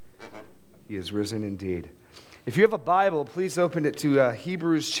He is risen indeed. If you have a Bible, please open it to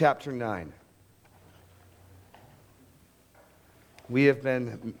Hebrews chapter 9. We have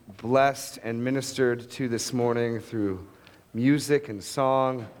been blessed and ministered to this morning through music and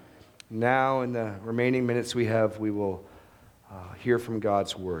song. Now, in the remaining minutes we have, we will hear from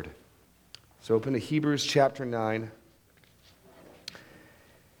God's Word. So open to Hebrews chapter 9.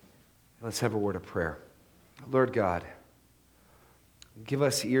 Let's have a word of prayer. Lord God, give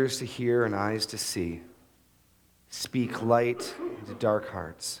us ears to hear and eyes to see. Speak light into dark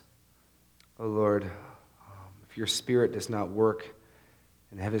hearts. Oh Lord, if your Spirit does not work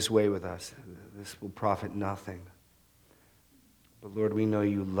and have his way with us, this will profit nothing. But Lord, we know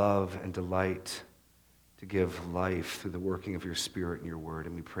you love and delight to give life through the working of your Spirit and your word,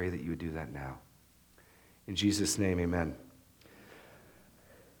 and we pray that you would do that now. In Jesus' name, amen.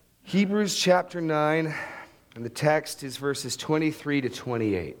 Hebrews chapter 9, and the text is verses 23 to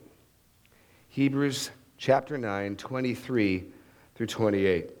 28. Hebrews chapter 9, 23 through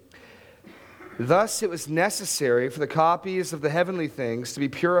 28. Thus it was necessary for the copies of the heavenly things to be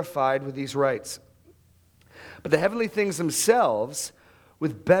purified with these rites. But the heavenly things themselves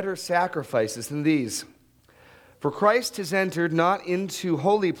with better sacrifices than these. For Christ has entered not into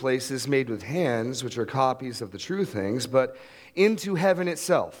holy places made with hands, which are copies of the true things, but into heaven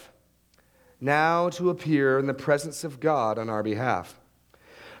itself, now to appear in the presence of God on our behalf.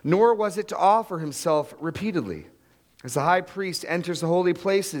 Nor was it to offer himself repeatedly, as the high priest enters the holy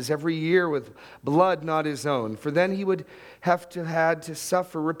places every year with blood not his own, for then he would have had to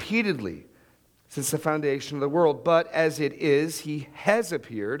suffer repeatedly since the foundation of the world. But as it is, he has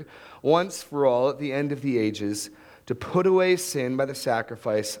appeared once for all at the end of the ages to put away sin by the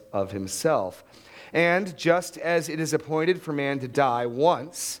sacrifice of himself. And just as it is appointed for man to die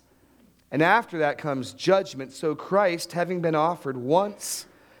once, and after that comes judgment, so Christ, having been offered once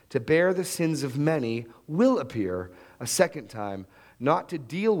to bear the sins of many, will appear a second time, not to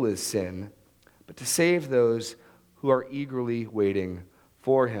deal with sin, but to save those who are eagerly waiting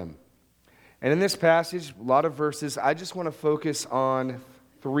for him. And in this passage, a lot of verses, I just want to focus on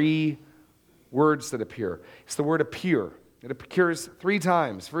three words that appear. It's the word appear. It occurs three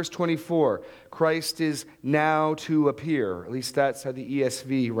times. Verse 24, Christ is now to appear. At least that's how the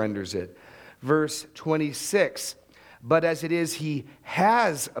ESV renders it. Verse 26, but as it is, he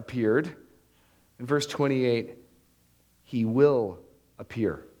has appeared. In verse 28, he will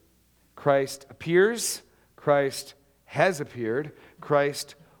appear. Christ appears. Christ has appeared.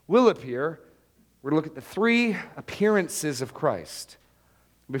 Christ will appear. We're going to look at the three appearances of Christ.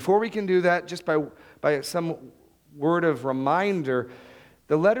 Before we can do that, just by some word of reminder,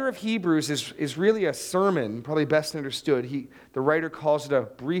 the letter of Hebrews is really a sermon, probably best understood. The writer calls it a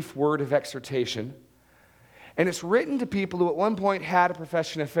brief word of exhortation. And it's written to people who at one point had a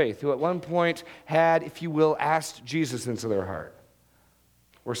profession of faith, who at one point had, if you will, asked Jesus into their heart,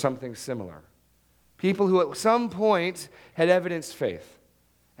 or something similar. People who at some point had evidenced faith.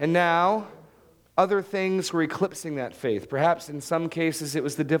 And now other things were eclipsing that faith. Perhaps in some cases it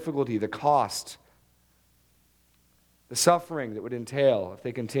was the difficulty, the cost, the suffering that would entail if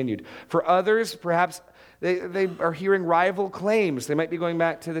they continued. For others, perhaps they are hearing rival claims. They might be going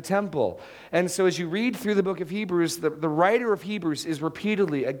back to the temple. And so as you read through the book of Hebrews, the writer of Hebrews is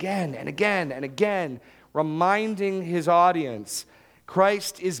repeatedly, again and again and again, reminding his audience,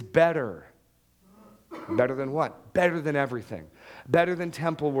 Christ is better. Better than what? Better than everything. Better than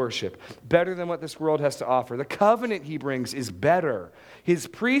temple worship. Better than what this world has to offer. The covenant he brings is better. His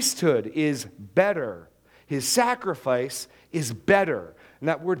priesthood is better. His sacrifice is better. And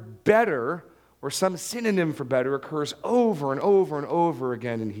that word better, or some synonym for better, occurs over and over and over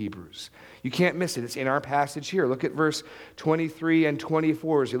again in Hebrews. You can't miss it. It's in our passage here. Look at verse 23 and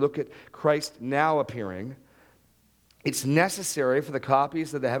 24 as you look at Christ now appearing. It's necessary for the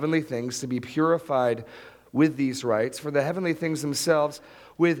copies of the heavenly things to be purified with these rites, for the heavenly things themselves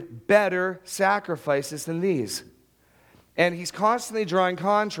with better sacrifices than these. And he's constantly drawing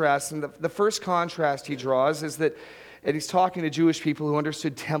contrasts, and the first contrast he draws is that, and he's talking to Jewish people who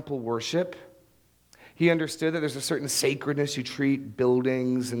understood temple worship. He understood that there's a certain sacredness. You treat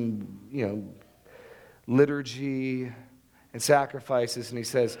buildings and, liturgy and sacrifices, and he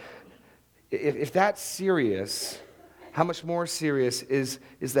says, if that's serious, how much more serious is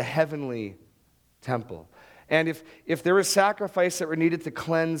the heavenly temple? And if there was sacrifice that were needed to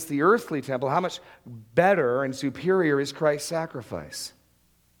cleanse the earthly temple, how much better and superior is Christ's sacrifice?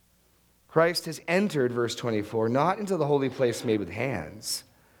 Christ has entered, verse 24, not into the holy place made with hands,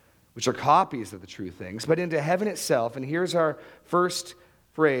 which are copies of the true things, but into heaven itself. And here's our first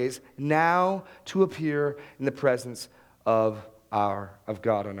phrase, now to appear in the presence of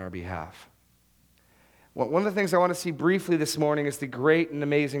God on our behalf. One of the things I want to see briefly this morning is the great and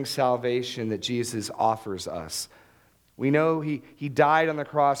amazing salvation that Jesus offers us. We know he died on the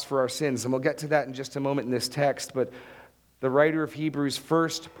cross for our sins, and we'll get to that in just a moment in this text, but the writer of Hebrews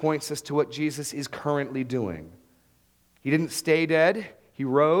first points us to what Jesus is currently doing. He didn't stay dead, he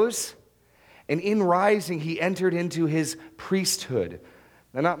rose, and in rising, he entered into his priesthood.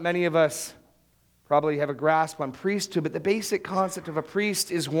 Now, not many of us probably have a grasp on priesthood, but the basic concept of a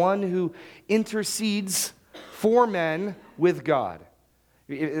priest is one who intercedes for men with God.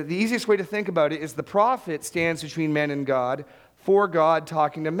 The easiest way to think about it is the prophet stands between men and God, for God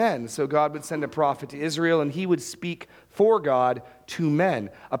talking to men. So God would send a prophet to Israel, and he would speak for God to men.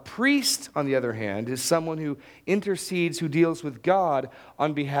 A priest, on the other hand, is someone who intercedes, who deals with God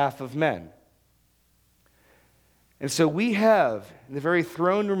on behalf of men. And so we have, in the very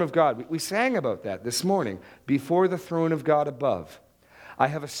throne room of God, we sang about that this morning, before the throne of God above, I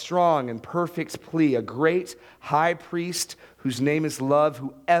have a strong and perfect plea, a great high priest whose name is love,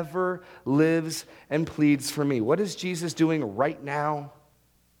 who ever lives and pleads for me. What is Jesus doing right now?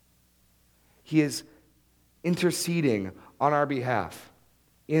 He is interceding on our behalf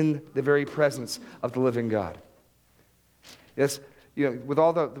in the very presence of the living God. Yes, with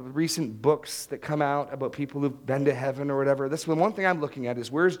all the recent books that come out about people who've been to heaven or whatever, this one thing I'm looking at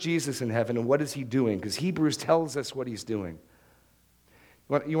is where's Jesus in heaven and what is he doing? Because Hebrews tells us what he's doing.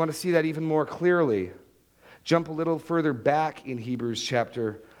 You want to see that even more clearly? Jump a little further back in Hebrews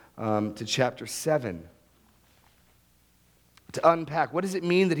chapter 7 to unpack. What does it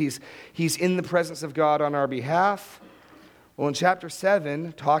mean that he's in the presence of God on our behalf? Well, in chapter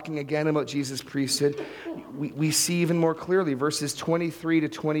 7, talking again about Jesus' priesthood, we see even more clearly verses 23 to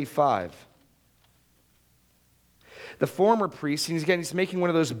 25. The former priests, and he's making one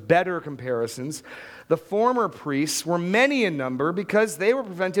of those better comparisons. The former priests were many in number because they were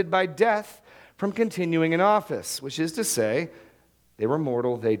prevented by death from continuing in office, which is to say, they were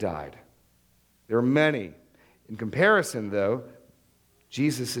mortal, they died. There were many. In comparison, though,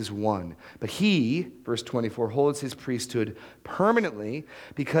 Jesus is one. But he, verse 24, holds his priesthood permanently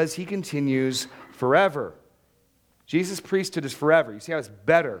because he continues forever. Jesus' priesthood is forever. You see how it's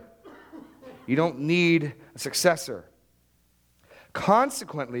better. You don't need a successor.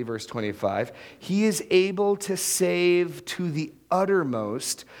 Consequently, verse 25, he is able to save to the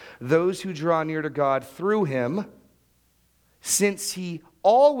uttermost those who draw near to God through him, since he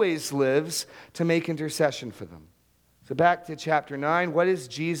always lives to make intercession for them. So back to chapter 9, what is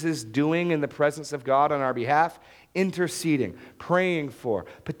Jesus doing in the presence of God on our behalf? Interceding, praying for,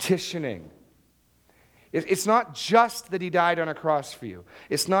 petitioning. It's not just that he died on a cross for you.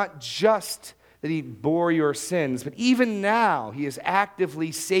 It's not just that he bore your sins, but even now he is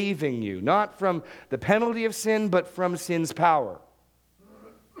actively saving you, not from the penalty of sin, but from sin's power,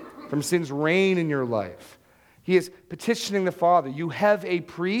 from sin's reign in your life. He is petitioning the Father. You have a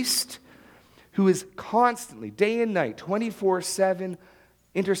priest who is constantly, day and night, 24/7,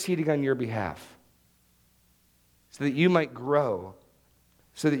 interceding on your behalf so that you might grow,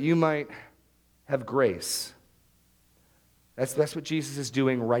 so that you might have grace. That's what Jesus is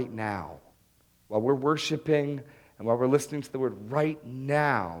doing right now. While we're worshiping and while we're listening to the word right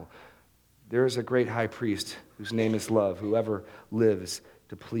now, there is a great high priest whose name is love, whoever lives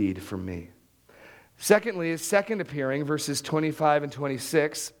to plead for me. Secondly, his second appearing, verses 25 and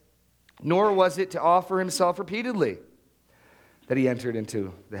 26, nor was it to offer himself repeatedly that he entered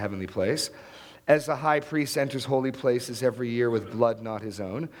into the heavenly place, as the high priest enters holy places every year with blood not his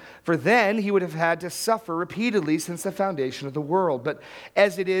own. For then he would have had to suffer repeatedly since the foundation of the world. But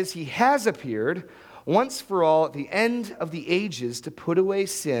as it is, he has appeared once for all at the end of the ages to put away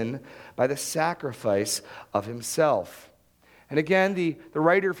sin by the sacrifice of himself. And again, the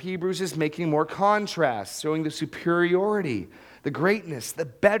writer of Hebrews is making more contrasts, showing the superiority, the greatness, the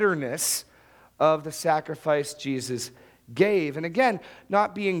betterness of the sacrifice Jesus gave. And again,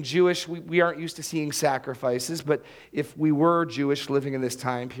 not being Jewish, we aren't used to seeing sacrifices, but if we were Jewish living in this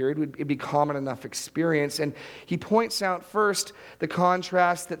time period, it'd be common enough experience. And he points out first the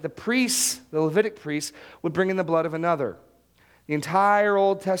contrast that the priests, the Levitic priests, would bring in the blood of another. The entire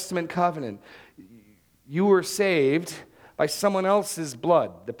Old Testament covenant, you were saved by someone else's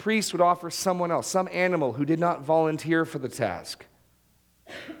blood. The priest would offer someone else, some animal who did not volunteer for the task.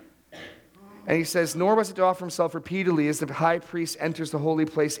 And he says, nor was it to offer himself repeatedly, as the high priest enters the holy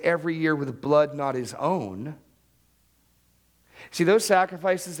place every year with blood not his own. See, those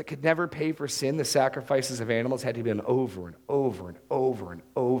sacrifices that could never pay for sin, the sacrifices of animals, had to be done over and over and over and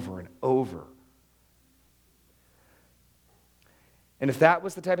over and over. And if that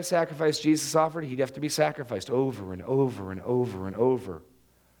was the type of sacrifice Jesus offered, he'd have to be sacrificed over and over and over and over.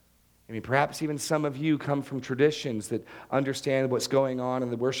 I mean, perhaps even some of you come from traditions that understand what's going on in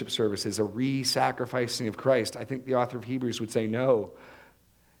the worship service is a re-sacrificing of Christ. I think the author of Hebrews would say no.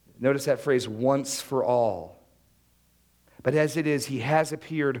 Notice that phrase, once for all. But as it is, he has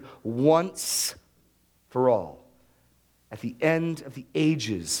appeared once for all at the end of the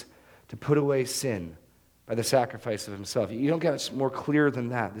ages to put away sin by the sacrifice of himself. You don't get much more clear than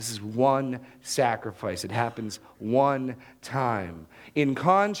that. This is one sacrifice. It happens one time. In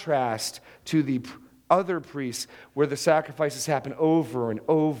contrast to the other priests where the sacrifices happen over and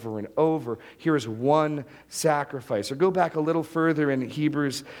over and over, here is one sacrifice. Or go back a little further in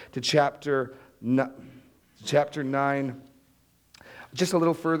Hebrews to chapter 9. Just a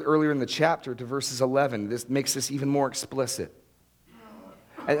little further earlier in the chapter to verses 11. This makes this even more explicit.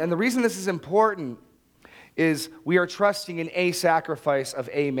 And the reason this is important is we are trusting in a sacrifice of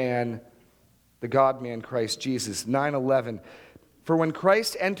a man, the God-man Christ Jesus. 9:11. For when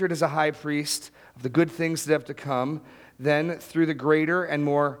Christ entered as a high priest of the good things that have to come, then through the greater and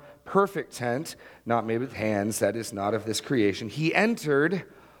more perfect tent, not made with hands, that is not of this creation, he entered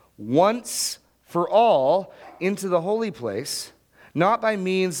once for all into the holy place, not by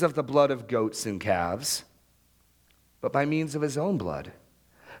means of the blood of goats and calves, but by means of his own blood,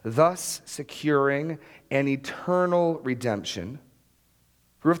 thus securing an eternal redemption.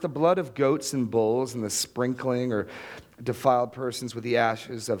 For if the blood of goats and bulls and the sprinkling or defiled persons with the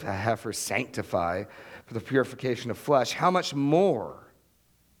ashes of a heifer sanctify for the purification of flesh, how much more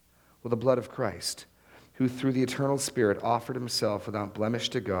will the blood of Christ, who through the eternal Spirit offered himself without blemish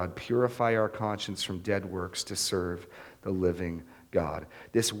to God, purify our conscience from dead works to serve the living God?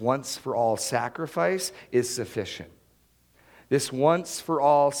 This once-for-all sacrifice is sufficient. This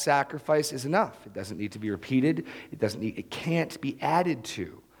once-for-all sacrifice is enough. It doesn't need to be repeated. It can't be added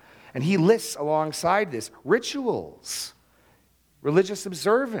to. And he lists alongside this rituals, religious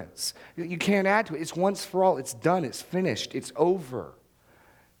observance. You can't add to it. It's once for all. It's done. It's finished. It's over.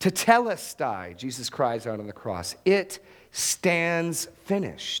 Tetelestai, Jesus cries out on the cross. It stands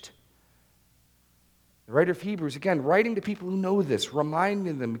finished. The writer of Hebrews, again, writing to people who know this,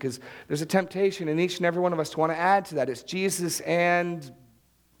 reminding them, because there's a temptation in each and every one of us to want to add to that. It's Jesus and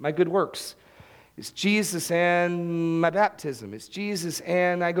my good works. It's Jesus and my baptism. It's Jesus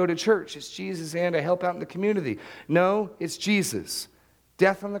and I go to church. It's Jesus and I help out in the community. No, it's Jesus.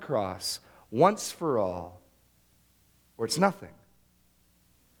 Death on the cross, once for all, or it's nothing.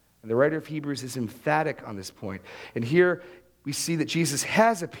 And the writer of Hebrews is emphatic on this point. And here we see that Jesus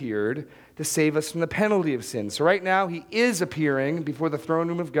has appeared to save us from the penalty of sin. So right now, he is appearing before the throne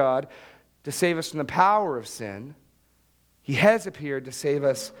room of God to save us from the power of sin. He has appeared to save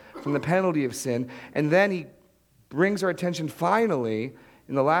us from the penalty of sin. And then he brings our attention finally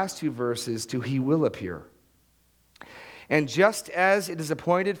in the last two verses to he will appear. And just as it is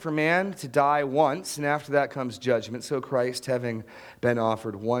appointed for man to die once, and after that comes judgment, so Christ, having been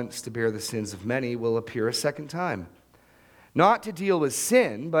offered once to bear the sins of many, will appear a second time. Not to deal with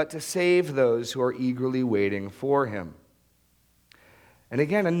sin, but to save those who are eagerly waiting for him. And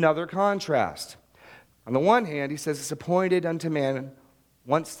again, another contrast. On the one hand, he says it's appointed unto man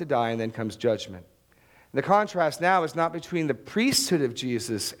once to die, and then comes judgment. And the contrast now is not between the priesthood of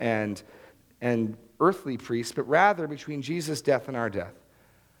Jesus and earthly priests, but rather between Jesus' death and our death.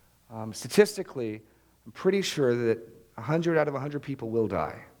 Statistically, I'm pretty sure that 100 out of 100 people will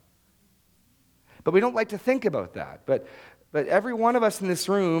die. But we don't like to think about that. But every one of us in this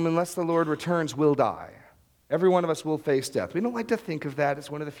room, unless the Lord returns, will die. Every one of us will face death. We don't like to think of that. It's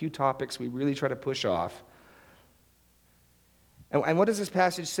one of the few topics we really try to push off. And what does this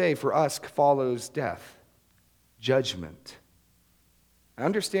passage say? For us follows death, judgment. I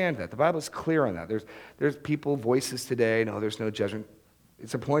understand that. The Bible is clear on that. There's people, voices today, no, there's no judgment.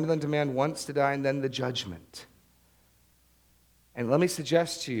 It's appointed unto man once to die and then the judgment. And let me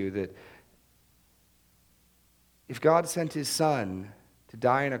suggest to you that if God sent his Son to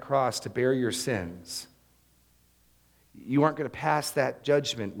die on a cross to bear your sins, you aren't going to pass that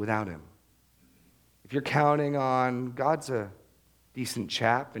judgment without him. If you're counting on God's a decent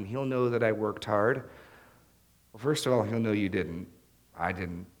chap and he'll know that I worked hard, well, first of all, he'll know you didn't. I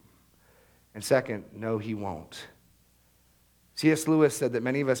didn't. And second, no, he won't. C.S. Lewis said that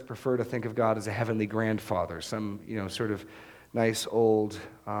many of us prefer to think of God as a heavenly grandfather, some, sort of nice old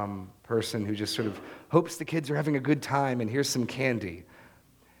person who just sort of hopes the kids are having a good time and here's some candy.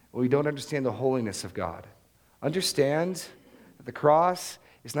 Well, we don't understand the holiness of God. Understand that the cross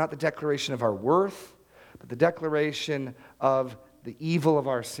is not the declaration of our worth, but the declaration of the evil of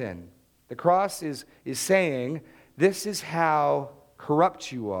our sin. The cross is saying, this is how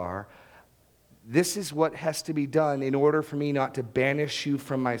corrupt you are. this is what has to be done in order for me not to banish you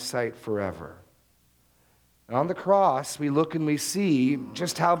from my sight forever. And on the cross, we look and we see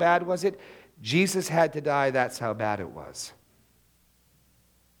just how bad was it? Jesus had to die, that's how bad it was.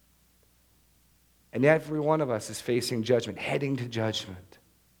 And every one of us is facing judgment, heading to judgment.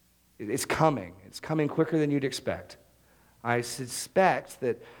 It's coming. It's coming quicker than you'd expect. I suspect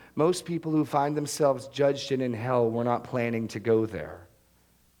that most people who find themselves judged and in hell were not planning to go there.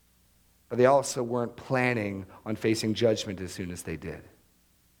 But they also weren't planning on facing judgment as soon as they did.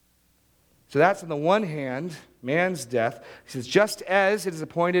 So that's on the one hand, man's death. He says, just as it is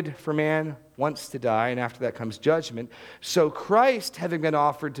appointed for man once to die, and after that comes judgment, so Christ, having been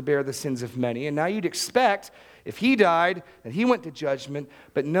offered to bear the sins of many, and now you'd expect, if he died, that he went to judgment,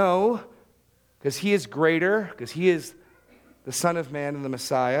 but no, because he is greater, because he is the Son of Man and the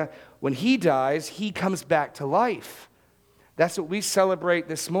Messiah, when he dies, he comes back to life. That's what we celebrate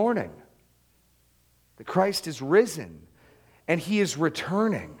this morning. That Christ is risen, and he is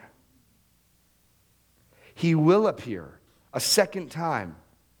returning. He will appear a second time,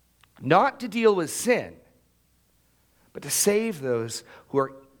 not to deal with sin, but to save those who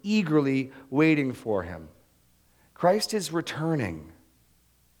are eagerly waiting for him. Christ is returning.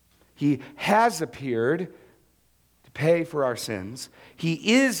 He has appeared to pay for our sins.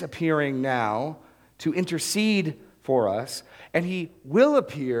 He is appearing now to intercede for us, and he will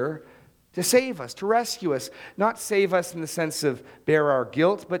appear to save us, to rescue us. Not save us in the sense of bear our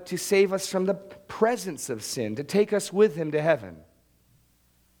guilt, but to save us from the presence of sin, to take us with him to heaven.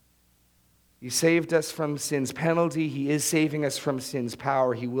 He saved us from sin's penalty. He is saving us from sin's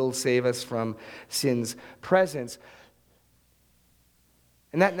power. He will save us from sin's presence.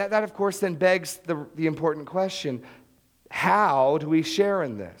 And that of course, then begs the important question, how do we share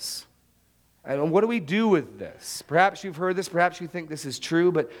in this? And what do we do with this? Perhaps you've heard this, perhaps you think this is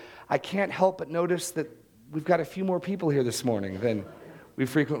true, but I can't help but notice that we've got a few more people here this morning than we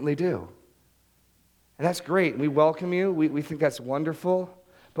frequently do. And that's great. We welcome you. We think that's wonderful.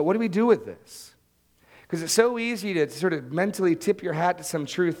 But what do we do with this? Because it's so easy to sort of mentally tip your hat to some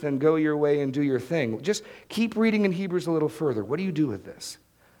truth and go your way and do your thing. Just keep reading in Hebrews a little further. What do you do with this?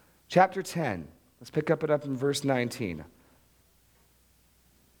 Chapter 10. Let's pick it up in verse 19.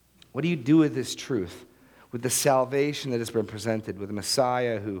 What do you do with this truth? With the salvation that has been presented, with the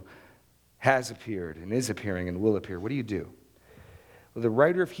Messiah who has appeared and is appearing and will appear. What do you do? Well, the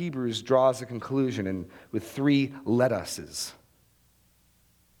writer of Hebrews draws a conclusion with three let us's.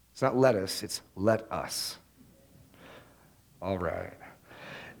 It's not let us, it's let us. All right.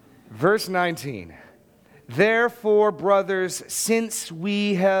 Verse 19. Therefore, brothers, since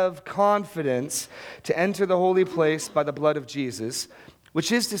we have confidence to enter the holy place by the blood of Jesus,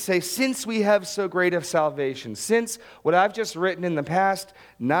 which is to say, since we have so great a salvation, since what I've just written in the past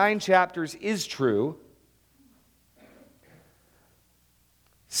 9 chapters is true,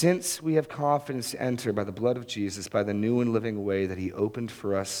 since we have confidence to enter by the blood of Jesus, by the new and living way that he opened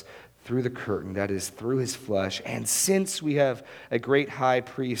for us through the curtain, that is, through his flesh, and since we have a great high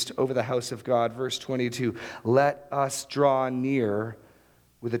priest over the house of God, verse 22, let us draw near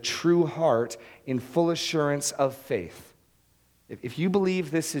with a true heart in full assurance of faith. If you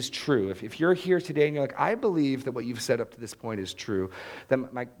believe this is true, if you're here today and you're like, I believe that what you've said up to this point is true, then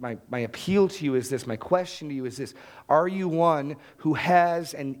my appeal to you is this, my question to you is this, are you one who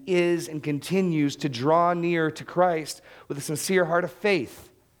has and is and continues to draw near to Christ with a sincere heart of faith?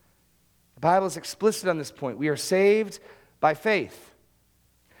 The Bible is explicit on this point. We are saved by faith.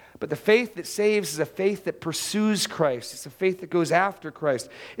 But the faith that saves is a faith that pursues Christ. It's a faith that goes after Christ.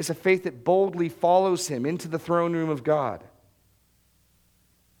 It's a faith that boldly follows him into the throne room of God.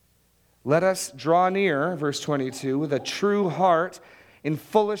 Let us draw near, verse 22, with a true heart in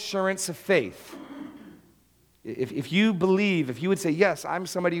full assurance of faith. If you believe, if you would say, yes, I'm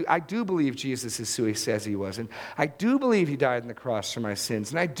somebody, I do believe Jesus is who he says he was, and I do believe he died on the cross for my sins,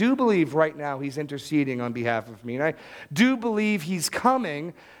 and I do believe right now he's interceding on behalf of me, and I do believe he's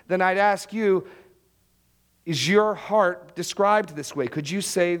coming, then I'd ask you, is your heart described this way? Could you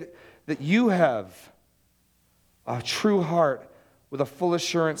say that you have a true heart with a full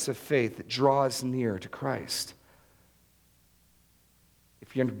assurance of faith that draws near to Christ?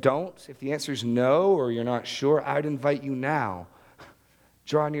 If you don't, if the answer is no or you're not sure, I'd invite you now.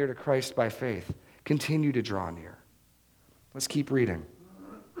 Draw near to Christ by faith. Continue to draw near. Let's keep reading.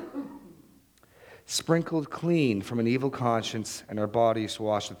 Sprinkled clean from an evil conscience and our bodies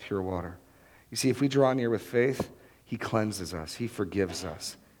washed with pure water. You see, if we draw near with faith, he cleanses us. He forgives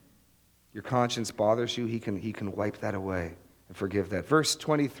us. Your conscience bothers you, he can wipe that away and forgive that. Verse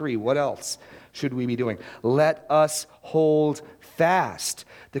 23, what else should we be doing? Let us hold fast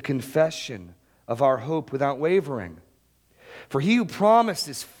the confession of our hope without wavering. For he who promised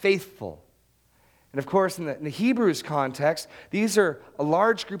is faithful. And of course, in the Hebrews context, these are a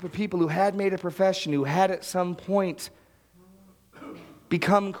large group of people who had made a profession, who had at some point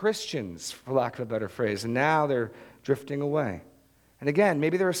become Christians, for lack of a better phrase, and now they're drifting away. And again,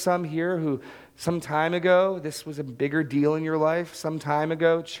 maybe there are some here who some time ago, this was a bigger deal in your life. Some time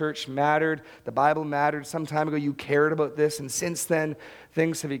ago, church mattered, the Bible mattered. Some time ago, you cared about this, and since then,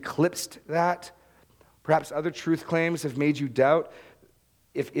 things have eclipsed that. Perhaps other truth claims have made you doubt.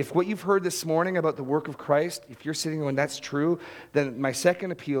 If what you've heard this morning about the work of Christ, if you're sitting when that's true, then my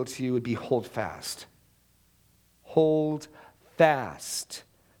second appeal to you would be hold fast. Hold fast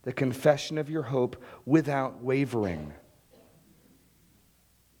the confession of your hope without wavering.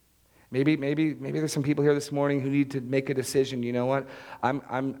 Maybe there's some people here this morning who need to make a decision. You know what? I'm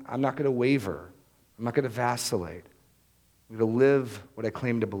not going to waver. I'm not going to vacillate. I'm going to live what I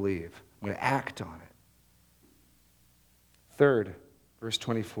claim to believe. I'm going to act on it. Third, verse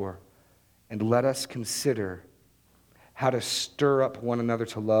 24, and let us consider how to stir up one another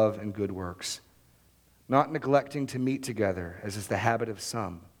to love and good works, not neglecting to meet together, as is the habit of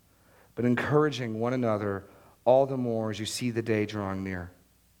some, but encouraging one another all the more as you see the day drawing near.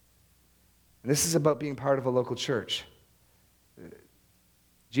 And this is about being part of a local church.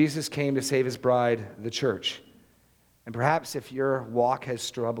 Jesus came to save his bride, the church. And perhaps if your walk has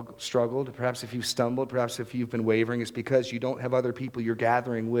struggled, perhaps if you've stumbled, perhaps if you've been wavering, it's because you don't have other people you're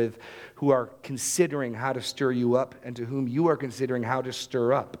gathering with who are considering how to stir you up and to whom you are considering how to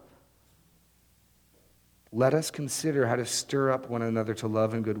stir up. Let us consider how to stir up one another to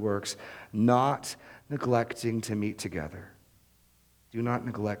love and good works, not neglecting to meet together. Do not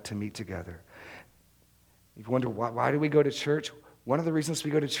neglect to meet together. You wonder, why do we go to church? One of the reasons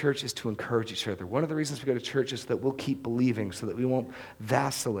we go to church is to encourage each other. One of the reasons we go to church is that we'll keep believing so that we won't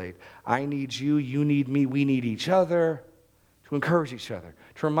vacillate. I need you, you need me, we need each other, to encourage each other,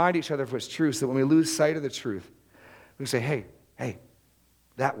 to remind each other of what's true, so that when we lose sight of the truth, we say, hey,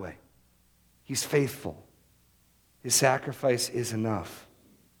 that way. He's faithful. His sacrifice is enough.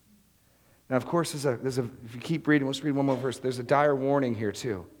 Now, of course, if you keep reading, let's read one more verse. There's a dire warning here,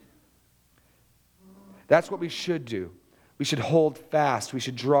 too. That's what we should do. We should hold fast. We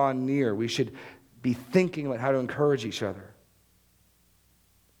should draw near. We should be thinking about how to encourage each other.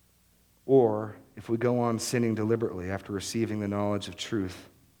 Or, if we go on sinning deliberately after receiving the knowledge of truth,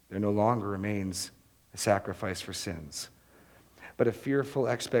 there no longer remains a sacrifice for sins, but a fearful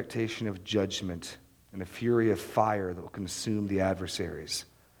expectation of judgment and a fury of fire that will consume the adversaries.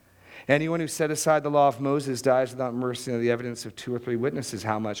 Anyone who set aside the law of Moses dies without mercy on the evidence of 2 or 3 witnesses.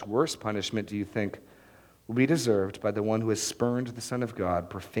 How much worse punishment do you think will be deserved by the one who has spurned the Son of God,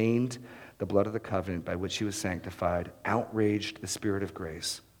 profaned the blood of the covenant by which he was sanctified, outraged the Spirit of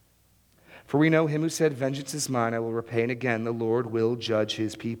grace? For we know him who said, vengeance is mine, I will repay, and again the Lord will judge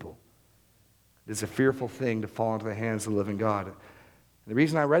his people. It is a fearful thing to fall into the hands of the living God. And the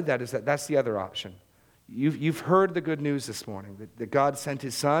reason I read that is that that's the other option. You've heard the good news this morning, that God sent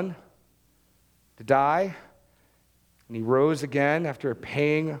his Son to die, and he rose again after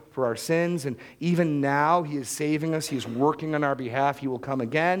paying for our sins, and even now he is saving us. He is working on our behalf. He will come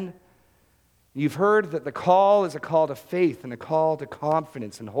again. You've heard that the call is a call to faith and a call to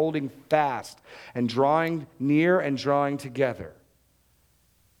confidence and holding fast and drawing near and drawing together.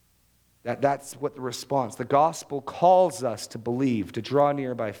 That's what the response. The gospel calls us to believe, to draw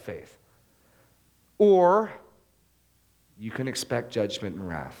near by faith. Or you can expect judgment and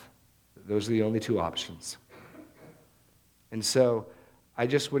wrath. Those are the only two options. And so I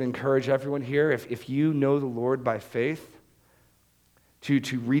just would encourage everyone here, if you know the Lord by faith, to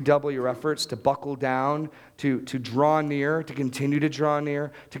redouble your efforts, to buckle down, to draw near, to continue to draw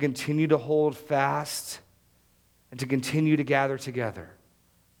near, to continue to hold fast, and to continue to gather together.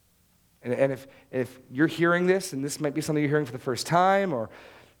 And if you're hearing this, and this might be something you're hearing for the first time, or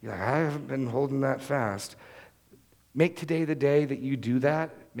you're like, I haven't been holding that fast, make today the day that you do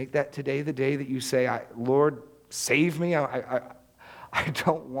that. Make that today the day that you say, Lord, save me. I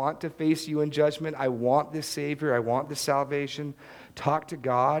don't want to face you in judgment. I want this Savior. I want this salvation. Talk to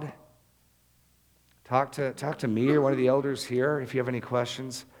God. Talk to me or one of the elders here if you have any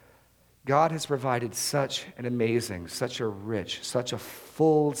questions. God has provided such an amazing, such a rich, such a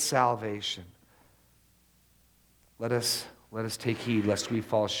full salvation. Let us take heed lest we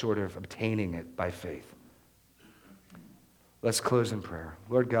fall short of obtaining it by faith. Let's close in prayer.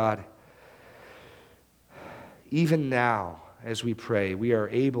 Lord God, even now, as we pray, we are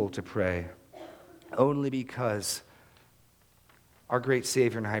able to pray only because our great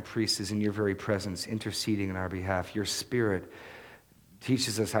Savior and High Priest is in your very presence, interceding in our behalf. Your Spirit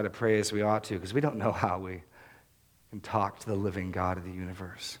teaches us how to pray as we ought to, because we don't know how we can talk to the living God of the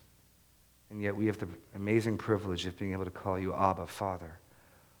universe. And yet we have the amazing privilege of being able to call you Abba, Father.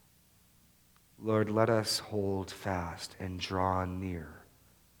 Lord, let us hold fast and draw near.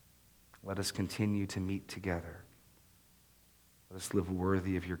 Let us continue to meet together. Let us live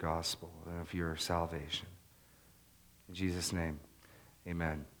worthy of your gospel and of your salvation. In Jesus' name,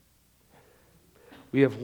 amen. We have